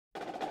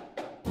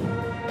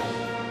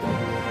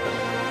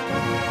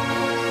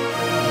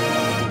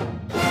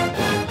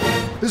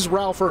This is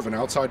Ralph Irvin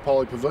outside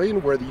Pauley Pavilion,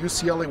 where the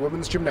UCLA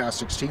women's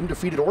gymnastics team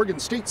defeated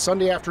Oregon State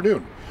Sunday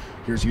afternoon.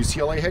 Here's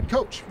UCLA head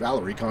coach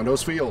Valerie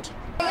Condos-Field.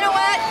 You know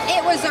what? It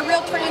was a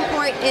real turning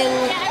point in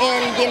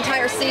the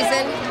entire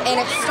season,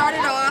 and it started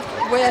off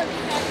with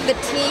the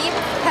team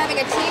having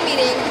a team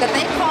meeting that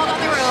they called on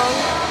their own,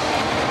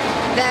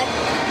 that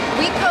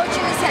we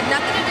coaches had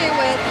nothing to do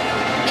with,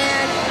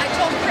 and I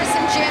told Chris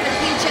and Jim and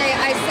PJ,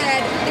 I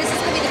said, this is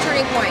going to be the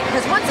turning point,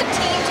 because once a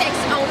team takes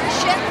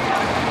ownership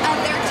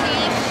of their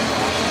team,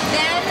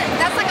 then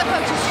that's like a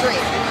coach's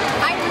dream.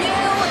 I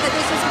knew that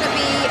this was going to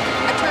be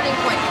a turning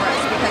point for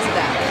us because of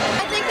that.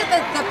 I think that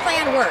the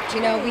plan worked.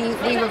 You know, we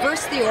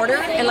reversed the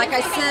order, and like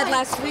I said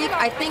last week,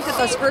 I think that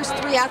those first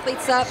three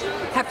athletes up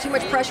have too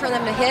much pressure on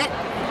them to hit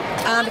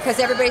because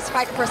everybody's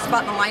fighting for a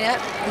spot in the lineup.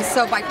 And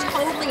so by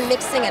totally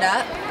mixing it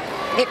up,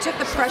 it took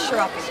the pressure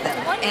off of them.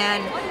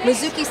 And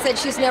Mizuki said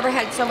she's never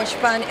had so much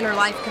fun in her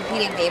life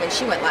competing game, and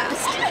she went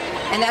last.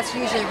 And that's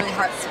usually a really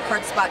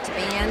hard spot to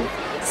be in.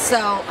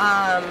 So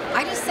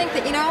I just think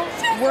that, you know,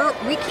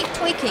 we keep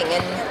tweaking,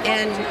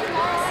 and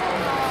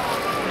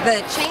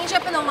the change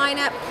up in the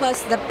lineup,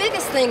 plus the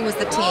biggest thing was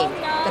the team.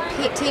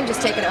 The team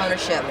just taking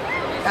ownership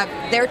of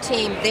their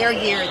team, their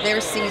year,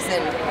 their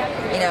season.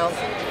 You know,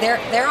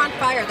 they're on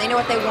fire. They know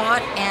what they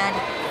want, and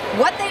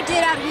what they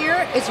did out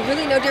here is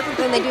really no different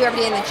than they do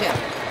every day in the gym,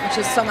 which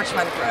is so much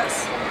fun for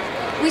us.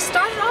 We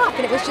started off,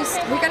 and it was just,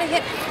 we're going to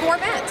hit 4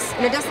 events,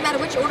 and it doesn't matter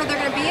which order they're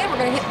going to be in, we're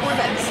going to hit 4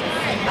 events.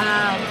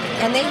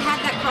 And they had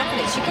that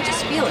confidence. You could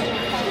just feel it.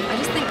 I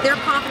just think their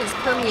confidence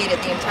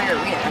permeated the entire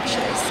arena,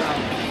 actually. So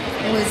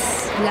it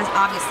was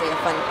obviously a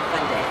fun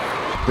day.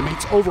 The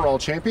meet's overall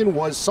champion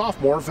was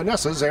sophomore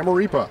Vanessa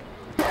Zamaripa.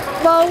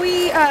 Well,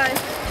 we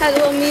had a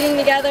little meeting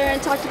together and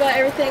talked about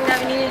everything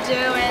that we needed to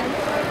do, and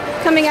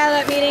coming out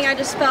of that meeting, I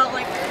just felt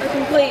like a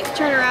complete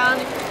turnaround,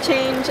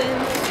 change, and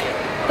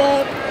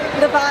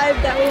the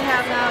vibe that we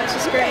have now is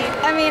just great.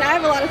 I mean, I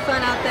have a lot of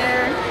fun out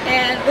there,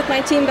 and with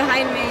my team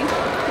behind me,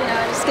 you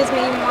know, it just gives me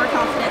even more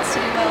confidence to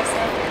do well.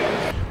 So.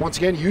 Once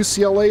again,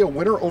 UCLA a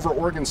winner over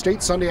Oregon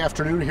State Sunday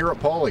afternoon here at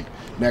Pauley.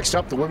 Next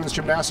up, the women's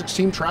gymnastics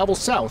team travels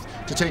south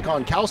to take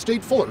on Cal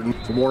State Fullerton.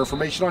 For more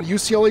information on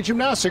UCLA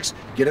gymnastics,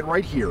 get it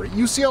right here at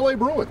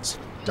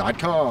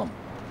UCLABruins.com.